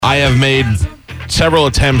I have made several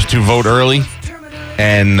attempts to vote early,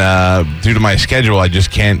 and due to my schedule, I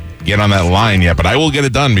just can't get on that line yet. But I will get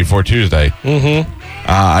it done before Tuesday. Mm-hmm.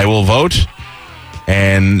 I will vote,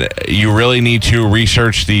 and you really need to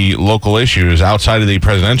research the local issues outside of the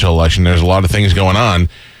presidential election. There's a lot of things going on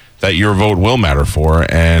that your vote will matter for.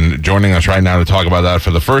 And joining us right now to talk about that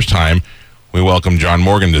for the first time, we welcome John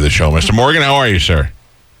Morgan to the show. Mr. Morgan, how are you, sir?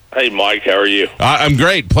 Hey, Mike, how are you? I'm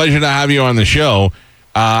great. Pleasure to have you on the show.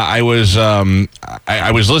 I was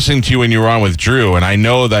listening to you when you were on with Drew, and I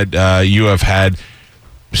know that you have had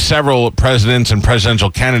several presidents and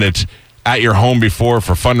presidential candidates at your home before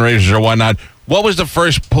for fundraisers or whatnot. What was the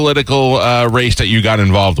first political race that you got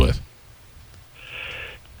involved with?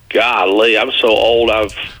 Golly, I'm so old I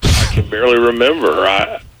can barely remember.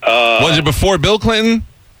 Was it before Bill Clinton?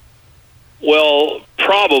 Well,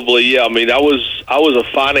 probably, yeah. I mean, I was a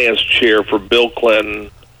finance chair for Bill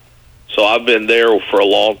Clinton, so I've been there for a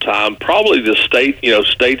long time. Probably the state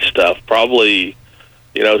stuff. Probably,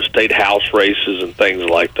 state house races and things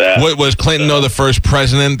like that. What, was Clinton the first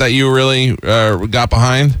president that you really got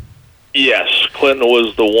behind? Yes, Clinton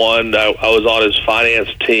was the one. I was on his finance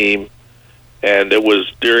team, and it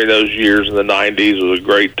was during those years in the 90s. It was a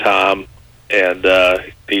great time, and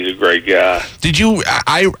he's a great guy. Did you?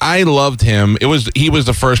 I loved him. He was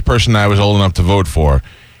the first person I was old enough to vote for,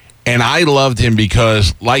 and I loved him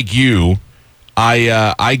because, like you,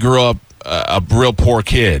 I grew up a real poor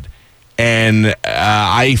kid, and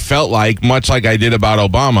I felt like, much like I did about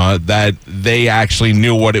Obama, that they actually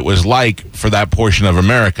knew what it was like for that portion of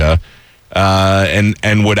America,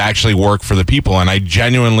 and would actually work for the people. And I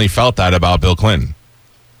genuinely felt that about Bill Clinton.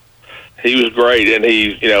 He was great, and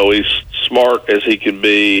he's smart as he can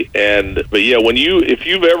be. But yeah, if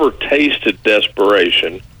you've ever tasted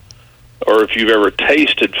desperation, or if you've ever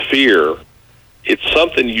tasted fear, it's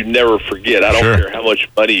something you never forget. I don't care how much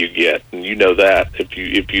money you get, and you know that if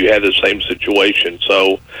you had the same situation.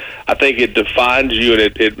 So I think it defines you, and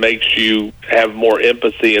it makes you have more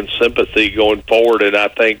empathy and sympathy going forward. And I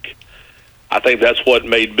think that's what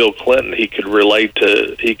made Bill Clinton. He could relate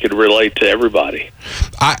to everybody.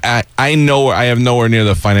 I know I have nowhere near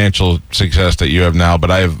the financial success that you have now,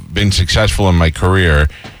 but I have been successful in my career,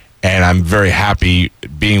 and I'm very happy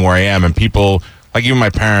being where I am. And people, like even my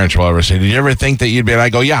parents, will ever say, "Did you ever think that you'd be?" And I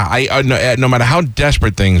go, "Yeah." No matter how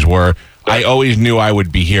desperate things were, I always knew I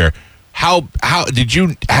would be here. How did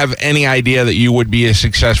you have any idea that you would be as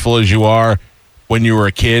successful as you are when you were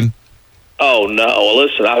a kid? Oh, no.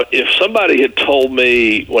 Listen, if somebody had told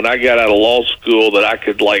me when I got out of law school that I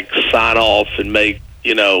could, sign off and make,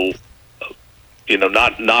 not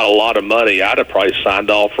a lot of money, I'd have probably signed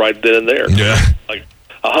off right then and there. Yeah. Like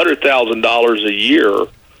 $100,000 a year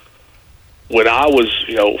when I was,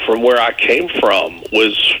 from where I came from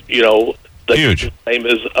was, huge. The same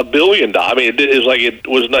as $1 billion. I mean, it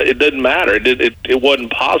didn't matter. It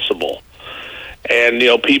wasn't possible. And,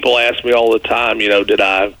 people ask me all the time,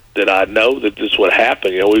 did I know that this would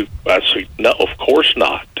happen? I said, no, of course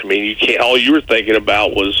not. I mean, you can't. All you were thinking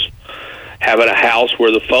about was having a house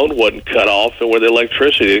where the phone wasn't cut off and where the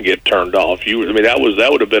electricity didn't get turned off. That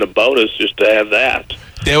would have been a bonus just to have that.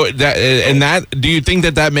 Do you think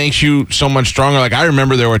that makes you so much stronger? Like, I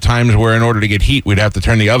remember there were times where in order to get heat, we'd have to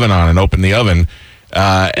turn the oven on and open the oven,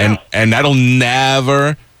 and that'll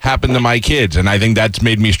never happen to my kids. And I think that's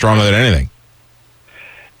made me stronger than anything.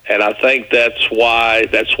 And I think that's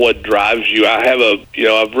what drives you.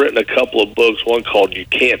 I've written a couple of books, one called You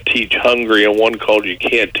Can't Teach Hungry and one called You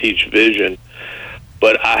Can't Teach Vision.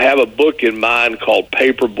 But I have a book in mind called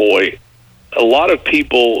Paperboy. A lot of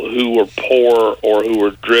people who were poor or who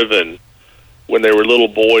were driven when they were little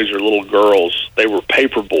boys or little girls, they were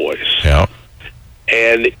paper boys. Yeah.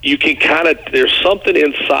 And you can there's something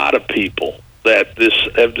inside of people that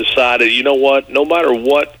have decided, you know what, no matter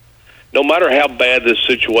how bad this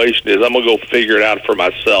situation is, I'm going to go figure it out for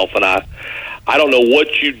myself. And I don't know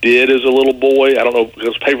what you did as a little boy. I don't know,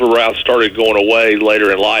 because paper routes started going away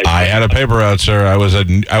later in life. I had a paper route, sir. I was a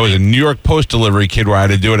New York Post delivery kid where I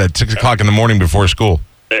had to do it at 6 o'clock in the morning before school.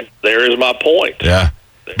 There is my point. Yeah.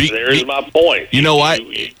 There is my point. You know what?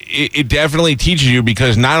 It definitely teaches you,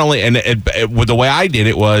 because not only, and with the way I did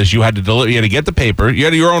it was, you had to deliver, you had to get the paper, you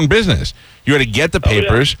had your own business. You had to get the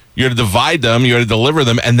papers, you had to divide them, you had to deliver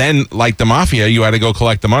them, and then, like the mafia, you had to go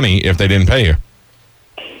collect the money if they didn't pay you.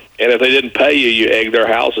 And if they didn't pay you, you egged their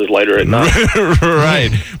houses later at night. Right.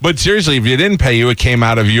 But seriously, if you didn't pay you, it came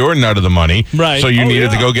out of your nut of the money. Right. So you needed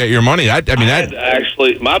to go get your money.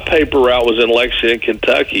 Actually, my paper route was in Lexington,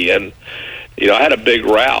 Kentucky, and I had a big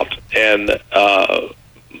route, and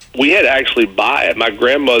we had to actually buy it. My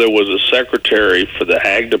grandmother was a secretary for the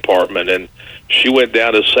ag department, and she went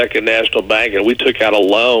down to Second National Bank, and we took out a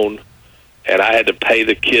loan, and I had to pay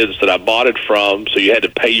the kids that I bought it from. So you had to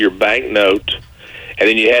pay your bank note, and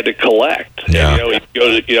then you had to collect. Yeah. And,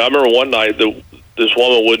 I remember one night this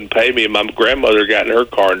woman wouldn't pay me, and my grandmother got in her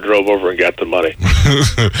car and drove over and got the money.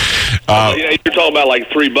 You're talking about like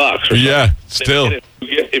 $3 or something. Yeah, still. And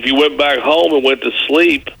if you went back home and went to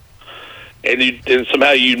sleep, and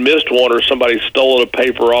somehow you missed one, or somebody stole a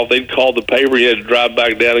paper off, they'd call the paper. You had to drive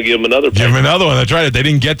back down and give them another paper. Give them another one. That's right. If they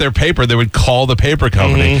didn't get their paper, they would call the paper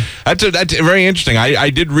company. That's very interesting. I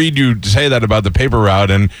did read you say that about the paper route,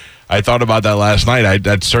 and I thought about that last night.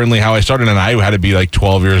 That's certainly how I started, and I had to be like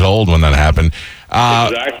 12 years old when that happened.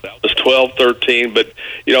 Exactly. I was 12, 13, but,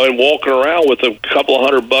 and walking around with a couple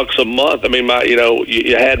of $100 a month, I mean,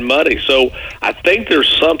 you had money. So I think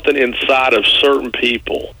there's something inside of certain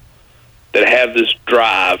people that have this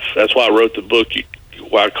drive. That's why I wrote the book.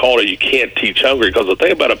 I called it "You Can't Teach Hungry," because the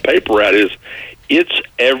thing about a paper route is it's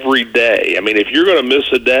every day. I mean, if you're going to miss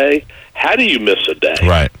a day, how do you miss a day?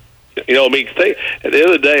 Right. At the end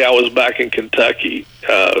of the day, I was back in Kentucky.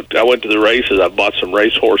 I went to the races. I bought some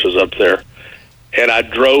race horses up there, and I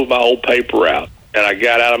drove my old paper route. And I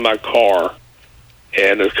got out of my car,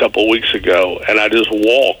 and a couple of weeks ago, and I just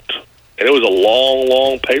walked. And it was a long,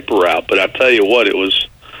 long paper route. But I tell you what, it was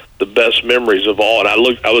the best memories of all. And I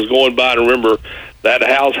was going by and remember that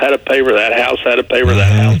house had a paper, that house had a paper,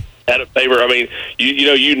 that house had a paper. I mean,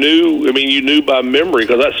 you knew by memory,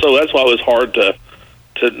 because that's why it was hard to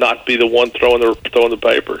not be the one throwing the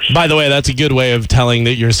papers. By the way, that's a good way of telling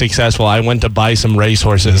that you're successful. I went to buy some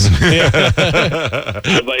racehorses. But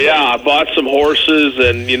yeah, I bought some horses,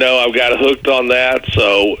 and I got hooked on that.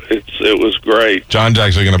 So it was great. John's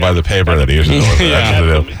actually going to buy the paper that he used to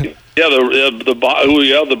deliver. Yeah,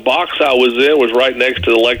 the box I was in was right next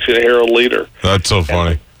to the Lexington Herald-Leader. That's so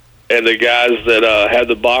funny. And the guys that had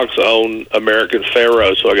the box own American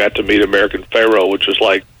Pharoah, so I got to meet American Pharoah, which is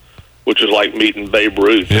like meeting Babe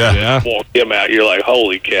Ruth. Yeah. Walk him out, you're like,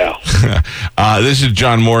 holy cow. This is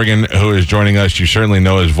John Morgan, who is joining us. You certainly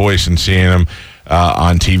know his voice and seeing him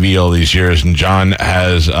on TV all these years. And John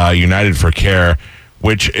has United for Care,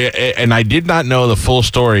 and I did not know the full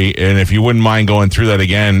story. And if you wouldn't mind going through that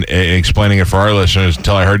again, explaining it for our listeners,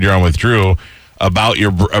 until I heard you're on with Drew, about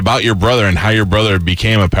your brother and how your brother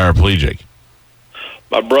became a paraplegic.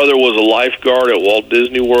 My brother was a lifeguard at Walt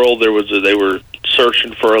Disney World. They were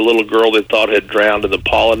searching for a little girl they thought had drowned in the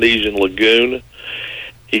Polynesian Lagoon.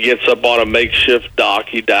 He gets up on a makeshift dock.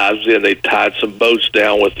 He dives in. They tied some boats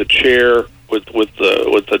down with the chair, with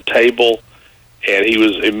the table, and he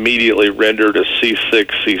was immediately rendered a C6,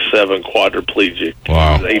 C7 quadriplegic.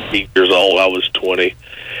 Wow. He was 18 years old. I was 20.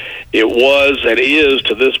 It was and is,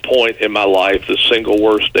 to this point in my life, the single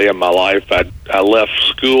worst day of my life. I left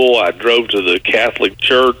school. I drove to the Catholic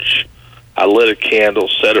church. I lit a candle,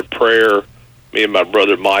 said a prayer. Me and my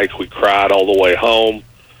brother Mike, we cried all the way home.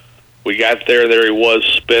 We got there, and there he was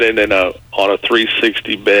spinning on a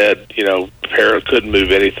 360 bed. Parrot couldn't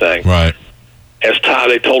move anything. Right. As time,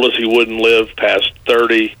 they told us he wouldn't live past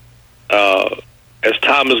 30. As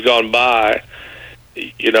time has gone by,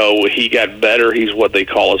 he got better. He's what they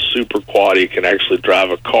call a super quad. He can actually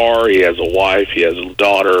drive a car. He has a wife. He has a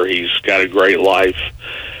daughter. He's got a great life.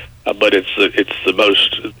 But it's the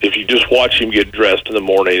most. If you just watch him get dressed in the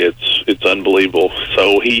morning, it's unbelievable.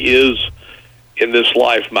 So he is in this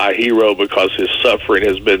life my hero, because his suffering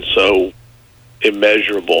has been so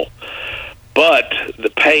immeasurable. But the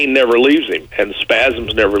pain never leaves him, and the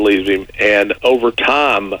spasms never leaves him. And over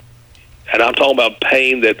time, and I'm talking about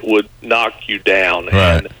pain that would knock you down.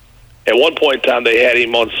 Right. And at one point in time, they had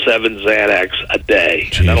him on 7 Xanax a day.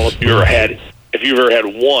 Jeez. And I don't know if you've ever had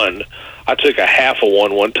one. I took a half of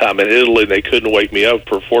one time in Italy, and they couldn't wake me up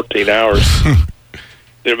for 14 hours.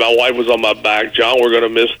 Then my wife was on my back. John, we're going to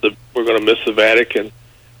miss the Vatican.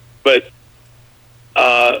 But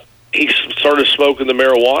he started smoking the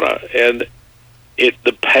marijuana, and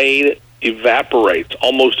the pain evaporates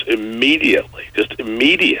almost immediately, just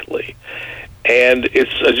immediately. And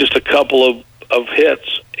it's just a couple of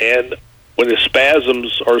hits. And when the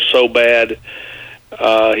spasms are so bad,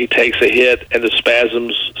 he takes a hit, and the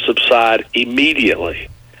spasms subside immediately.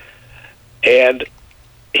 And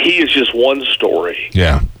he is just one story.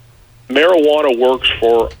 Yeah. Marijuana works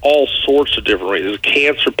for all sorts of different reasons.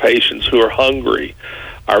 Cancer patients who are hungry,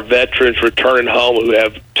 our veterans returning home who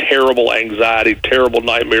have terrible anxiety, terrible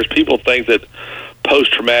nightmares. People think that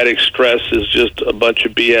post-traumatic stress is just a bunch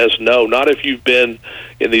of BS. No, not if you've been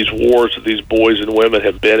in these wars that these boys and women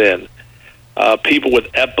have been in. People with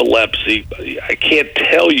epilepsy, I can't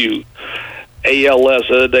tell you ALS.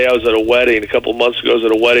 The other day I was at a wedding. A couple of months ago I was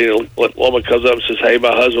at a wedding, and a woman comes up and says, "Hey,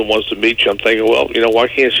 my husband wants to meet you." I'm thinking, well, why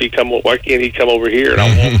can't he come over here? And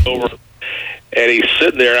I walk over, and he's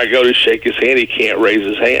sitting there, and I go to shake his hand. He can't raise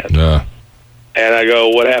his hand. And I go,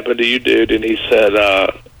 "What happened to you, dude?" And he said,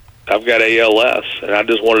 "I've got ALS, and I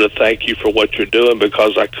just wanted to thank you for what you're doing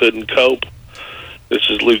because I couldn't cope. This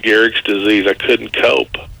is Lou Gehrig's disease. I couldn't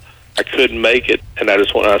cope. I couldn't make it." And I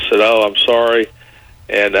said, "Oh, I'm sorry."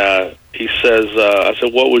 And he says, "I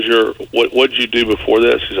said, what did you do before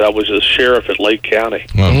this?" He said, "I was a sheriff at Lake County."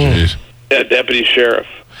 Oh, jeez. Yeah, deputy sheriff.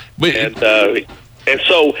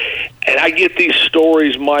 And I get these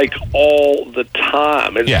stories, Mike, all the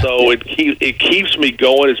time, and so it keeps me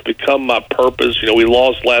going. It's become my purpose. We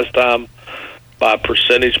lost last time by a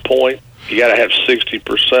percentage point. You got to have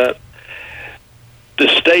 60%. The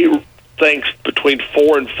state thinks between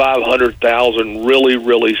 400,000 and 500,000 really,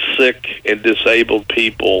 really sick and disabled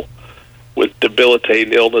people with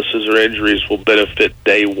debilitating illnesses or injuries will benefit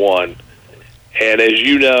day one. And as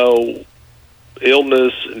you know,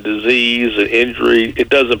 illness and disease and injury, it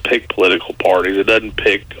doesn't pick political parties. It doesn't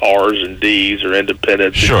pick R's and D's or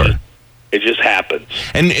independents. Sure. It just happens.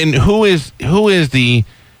 And who is the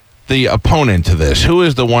opponent to this? Who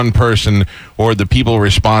is the one person or the people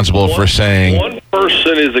responsible for saying... One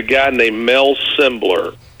person is a guy named Mel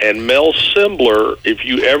Sembler. And Mel Sembler, if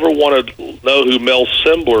you ever want to know who Mel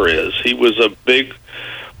Sembler is, he was a big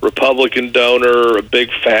Republican donor, a big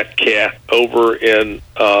fat cat over in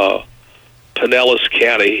Pinellas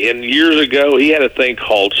County. And years ago, he had a thing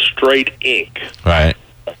called Straight Inc. Right.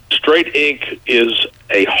 Straight Inc. is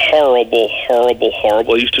a horrible, horrible,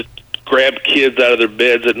 horrible... He used to grab kids out of their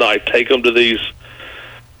beds at night, take them to these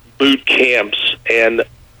boot camps, and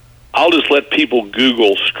I'll just let people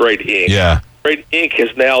Google Straight Inc. Yeah. Straight Inc.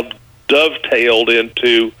 has now dovetailed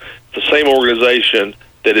into the same organization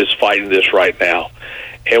that is fighting this right now.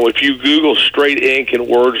 And if you Google Straight Inc. and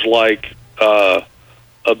words like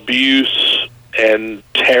abuse and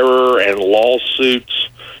terror and lawsuits,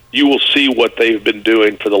 you will see what they've been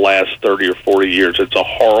doing for the last 30 or 40 years. It's a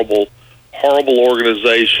horrible, horrible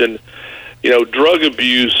organization. Drug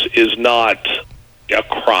abuse is not a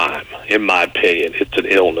crime, in my opinion. It's an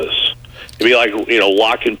illness. It'd be like,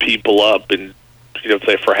 locking people up and,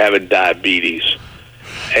 for having diabetes.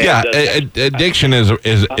 And, addiction is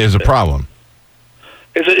a problem.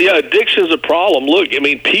 Addiction is a problem. Look,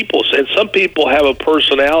 some people have a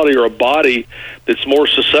personality or a body that's more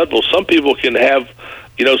susceptible. Some people can have,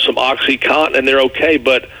 some OxyContin and they're okay,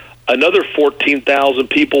 but another 14,000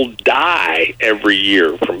 people die every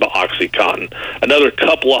year from OxyContin. Another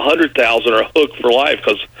couple of 100,000 are hooked for life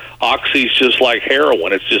because Oxy's just like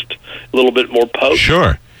heroin. It's just a little bit more potent.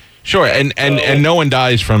 Sure. And no one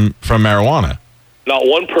dies from marijuana. Not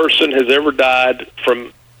one person has ever died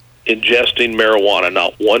from ingesting marijuana.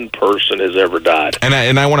 Not one person has ever died.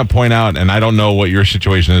 And I want to point out, and I don't know what your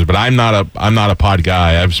situation is, but I'm not a pot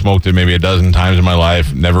guy. I've smoked it maybe a dozen times in my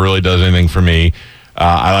life. Never really does anything for me.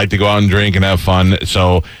 I like to go out and drink and have fun.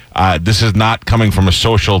 So this is not coming from a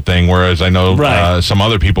social thing, whereas I know some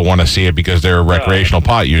other people want to see it because they're recreational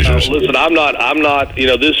pot users. Listen, I'm not,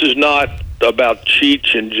 this is not about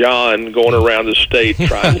Cheech and John going around the state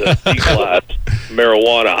trying to legalize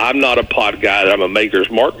marijuana. I'm not a pot guy. I'm a Maker's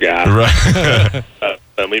Mark guy. Right.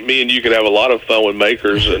 Me and you could have a lot of fun with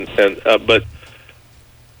Makers, but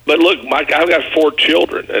look, Mike, I've got 4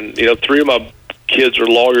 children, and 3 of my kids are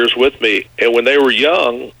lawyers with me, and when they were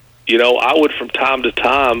young, I would from time to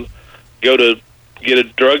time go to get a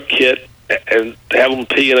drug kit and have them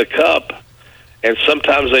pee in a cup, and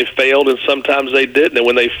sometimes they failed and sometimes they didn't, and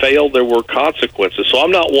when they failed there were consequences. So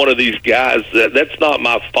I'm not one of these guys that's not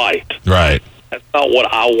my fight. Right. That's not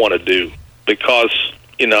what I want to do, because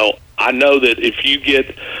I know that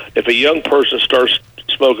if a young person starts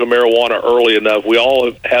smoking marijuana early enough, we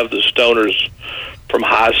all have the stoners from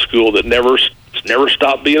high school that never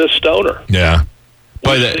stopped being a stoner. Yeah.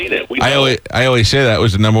 We've seen it. I always say that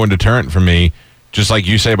was the number one deterrent for me, just like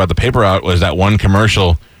you say about the paper route, was that one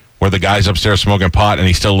commercial where the guy's upstairs smoking pot and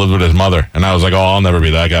he still lived with his mother. And I was like, oh, I'll never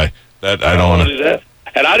be that guy. I don't want to do that.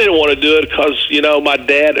 And I didn't want to do it because, my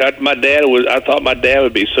dad I thought my dad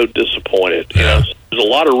would be so disappointed. Yeah. There's a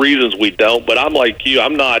lot of reasons we don't, but I'm like you.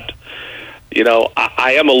 I'm not,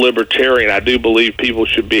 I am a libertarian. I do believe people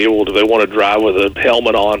should be able to, if they want to drive with a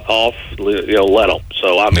helmet off, let them.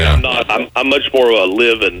 So I'm much more of a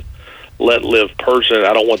live and let live person.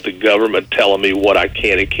 I don't want the government telling me what I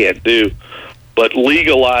can and can't do. But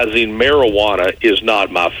legalizing marijuana is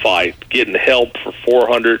not my fight. Getting help for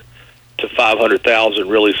 400 to 500,000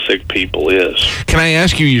 really sick people is. Can I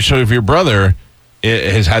ask you, so if your brother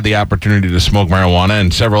has had the opportunity to smoke marijuana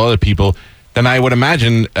and several other people, then I would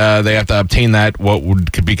imagine they have to obtain that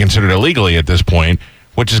could be considered illegally at this point,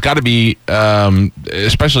 which has got to be,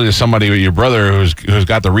 especially to somebody with your brother who's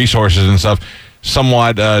got the resources and stuff,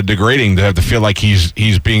 somewhat degrading to have to feel like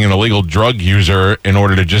he's being an illegal drug user in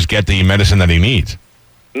order to just get the medicine that he needs.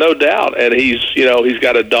 No doubt. And he's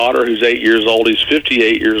got a daughter who's 8 years old. He's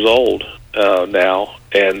 58 years old now,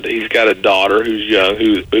 and he's got a daughter who's young,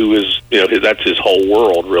 who is, that's his whole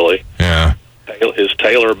world, really. Yeah. Is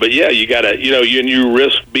Taylor. But yeah, you got to, you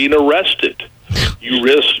risk being arrested.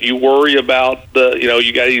 You worry about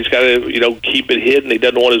he's got to, keep it hidden. He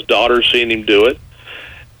doesn't want his daughter seeing him do it.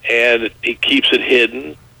 And he keeps it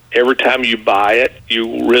hidden. Every time you buy it,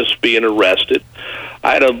 you risk being arrested.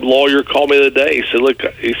 I had a lawyer call me the other day.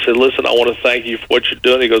 He said, listen, I want to thank you for what you're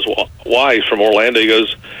doing. He goes, well, why? He's from Orlando. He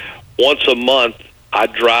goes, once a month, I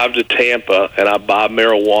drive to Tampa and I buy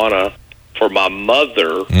marijuana for my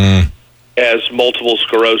mother has multiple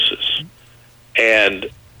sclerosis. And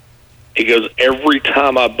he goes, every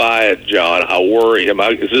time I buy it, John, I worry,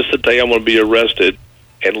 is this the day I'm going to be arrested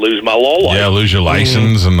and lose my law license? Yeah, lose your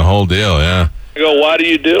license and the whole deal, yeah. I go, why do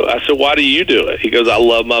you do it? I said, why do you do it? He goes, I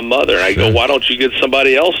love my mother. And I go, why don't you get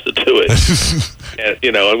somebody else to do it? And,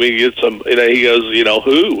 get some, he goes,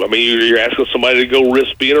 who? You're asking somebody to go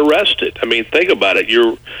risk being arrested. Think about it.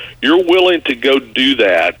 You're willing to go do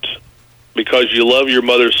that because you love your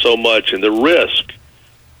mother so much, and the risk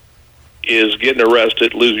is getting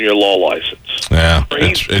arrested, losing your law license. Yeah,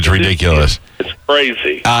 it's ridiculous. It's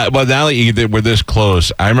crazy. But now that we're this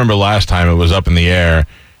close, I remember last time it was up in the air.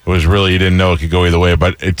 It was really, you didn't know it could go either way,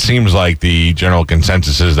 but it seems like the general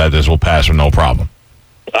consensus is that this will pass with no problem.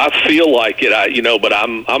 I feel like it, but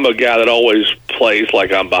I'm a guy that always plays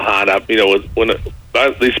like I'm behind.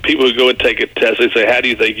 These people who go and take a test, they say, how do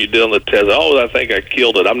you think you did on the test? Oh, I think I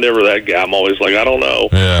killed it. I'm never that guy. I'm always like, I don't know.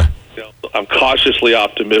 Yeah. I'm cautiously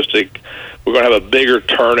optimistic. We're going to have a bigger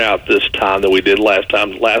turnout this time than we did last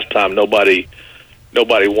time. Last time, nobody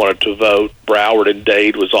wanted to vote. Broward and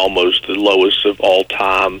Dade was almost the lowest of all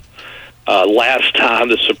time. Last time,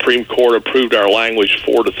 the Supreme Court approved our language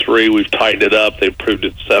 4-3. We've tightened it up. They approved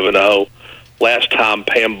it 7-0. Last time,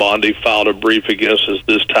 Pam Bondi filed a brief against us.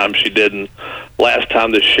 This time, she didn't. Last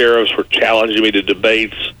time, the sheriffs were challenging me to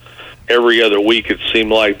debates every other week. It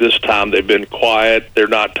seemed like this time they've been quiet. They're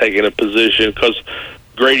not taking a position because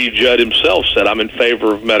Grady Judd himself said, I'm in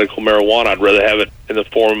favor of medical marijuana. I'd rather have it in the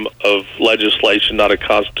form of legislation, not a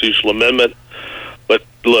constitutional amendment. But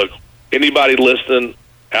look, anybody listening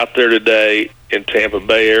out there today in Tampa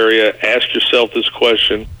Bay area, ask yourself this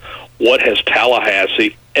question. What has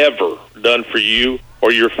Tallahassee ever done for you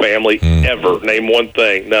or your family ever? Name one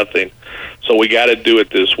thing. Nothing. So we got to do it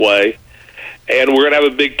this way. And we're going to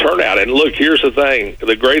have a big turnout. And look, here's the thing.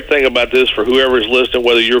 The great thing about this for whoever's listening,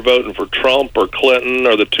 whether you're voting for Trump or Clinton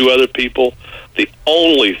or the two other people, the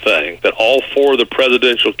only thing that all four of the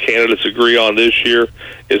presidential candidates agree on this year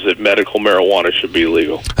is that medical marijuana should be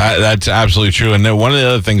legal. That's absolutely true. And then one of the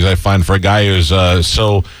other things I find for a guy who's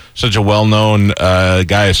such a well-known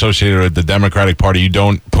guy associated with the Democratic Party, you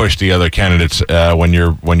don't push the other candidates when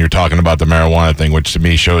you're talking about the marijuana thing, which to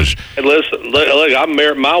me shows. And listen, look, I'm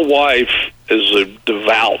married. My wife is a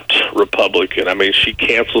devout Republican. She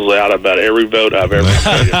cancels out about every vote I've ever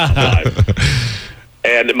made in my life.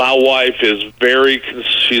 And my wife is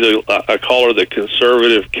I call her the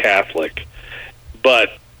conservative Catholic.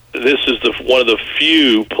 But this is one of the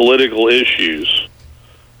few political issues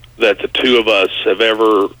that the two of us have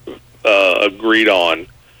ever agreed on.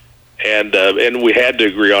 And we had to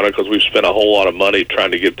agree on it because we've spent a whole lot of money trying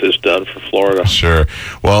to get this done for Florida. Sure.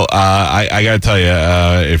 Well, I got to tell you,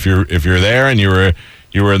 if you're there and you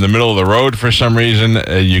were in the middle of the road for some reason,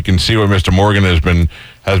 you can see what Mr. Morgan has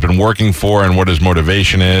been working for and what his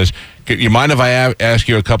motivation is. You mind if I ask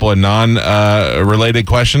you a couple of non-related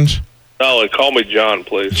questions? No, and call me John,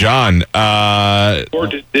 please. John.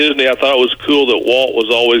 Worked at Disney. I thought it was cool that Walt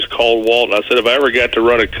was always called Walt. And I said, if I ever got to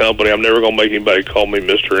run a company, I'm never going to make anybody call me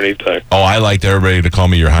Mr. anything. Oh, I liked everybody to call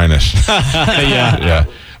me Your Highness. Yeah.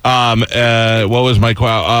 What was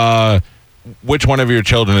my which one of your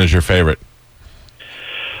children is your favorite?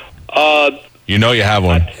 You know you have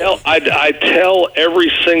one. I tell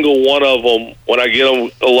every single one of them when I get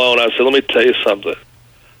them alone, I say, let me tell you something.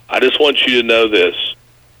 I just want you to know this.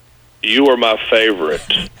 You are my favorite.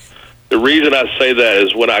 The reason I say that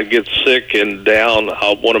is when I get sick and down,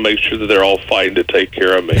 I want to make sure that they're all fighting to take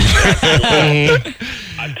care of me.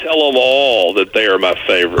 I tell them all that they are my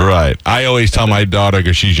favorite. Right. I always tell my daughter,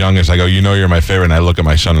 because she's youngest, I go, you know you're my favorite, and I look at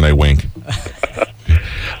my son and I wink.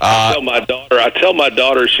 I tell my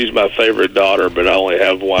daughter she's my favorite daughter, but I only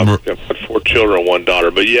have one. I've got 4 children and 1 daughter.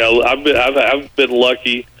 But yeah, I've been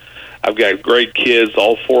lucky. I've got great kids.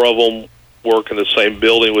 All 4 of them work in the same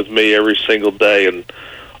building with me every single day, and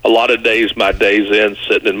a lot of days, my days in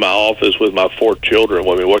sitting in my office with my 4 children.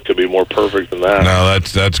 I mean, what could be more perfect than that? No,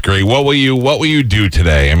 that's great. What will you do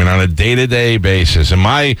today? I mean, on a day-to-day basis. In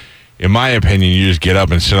my opinion, you just get up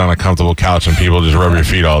and sit on a comfortable couch and people just rub your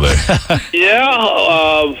feet all day.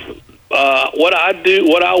 Yeah.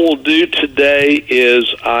 What I will do today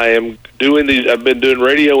is I am doing these. I've been doing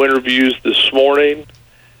radio interviews this morning.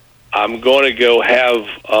 I'm going to go have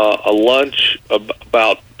a lunch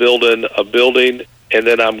about building a building, and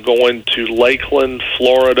then I'm going to Lakeland,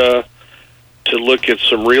 Florida, to look at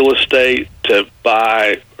some real estate, to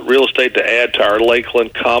buy real estate to add to our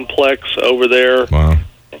Lakeland complex over there. Wow.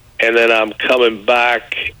 And then I'm coming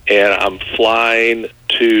back, and I'm flying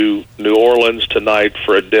to New Orleans tonight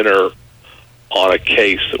for a dinner on a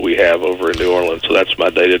case that we have over in New Orleans. So that's my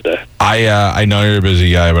day-to-day. I know you're a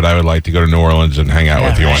busy guy, but I would like to go to New Orleans and hang out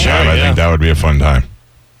with you one time. I think that would be a fun time.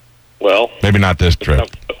 Well, maybe not this trip.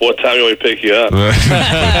 What time do we pick you up? You'll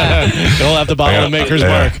have to borrow the Maker's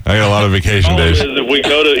Mark. I got a lot of vacation days. If we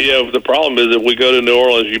go to, the problem is if we go to New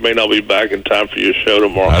Orleans, you may not be back in time for your show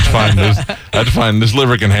tomorrow. That's fine. That's fine. This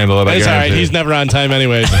liver can handle it. It's all right. He's never on time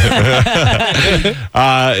anyways.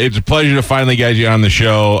 It's a pleasure to finally get you on the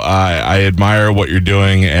show. I admire what you're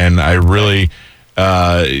doing, and I really...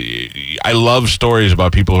 I love stories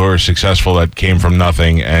about people who are successful that came from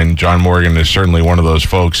nothing, and John Morgan is certainly one of those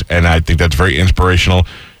folks, and I think that's very inspirational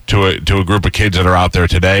to a group of kids that are out there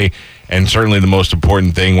today. And certainly the most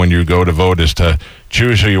important thing when you go to vote is to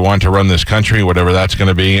choose who you want to run this country, whatever that's going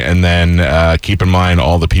to be, and then keep in mind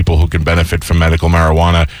all the people who can benefit from medical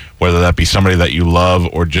marijuana, whether that be somebody that you love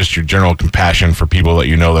or just your general compassion for people that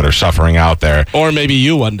you know that are suffering out there. Or maybe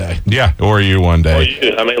you one day. Yeah, or you one day.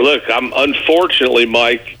 I mean, look, I'm unfortunately,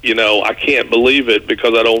 Mike, I can't believe it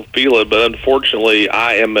because I don't feel it, but unfortunately,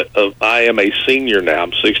 I am a senior now.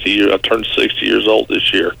 I'm 60 years. I turned 60 years old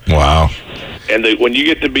this year. Wow. And when you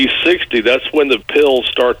get to be 60, that's when the pills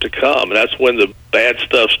start to come. That's when the bad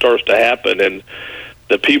stuff starts to happen. And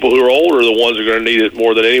the people who are older are the ones who are going to need it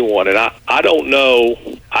more than anyone. And I don't know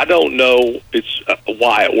it's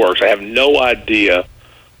why it works. I have no idea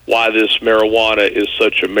why this marijuana is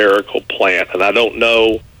such a miracle plant. And I don't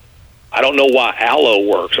know why aloe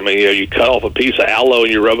works. I mean, you cut off a piece of aloe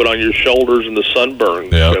and you rub it on your shoulders and the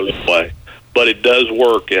sunburn goes away. But it does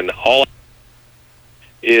work. And all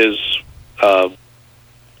is...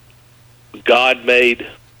 God-made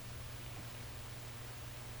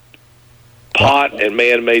pot and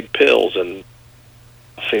man-made pills, and it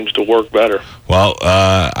seems to work better. Well,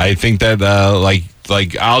 I think that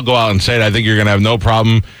like I'll go out and say it. I think you're going to have no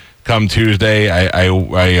problem come Tuesday. I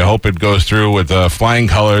hope it goes through with flying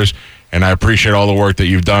colors, and I appreciate all the work that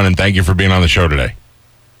you've done, and thank you for being on the show today.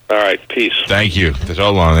 All right, peace. Thank you.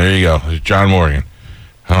 So long. There you go. It's John Morgan.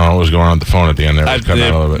 I don't know what was going on with the phone at the end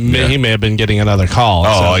there. He may have been getting another call.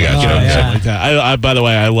 I got you. Like that. By the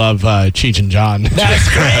way, I love Cheech and John. That's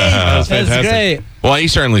great. That's great. Well, he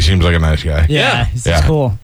certainly seems like a nice guy. Yeah. He's cool.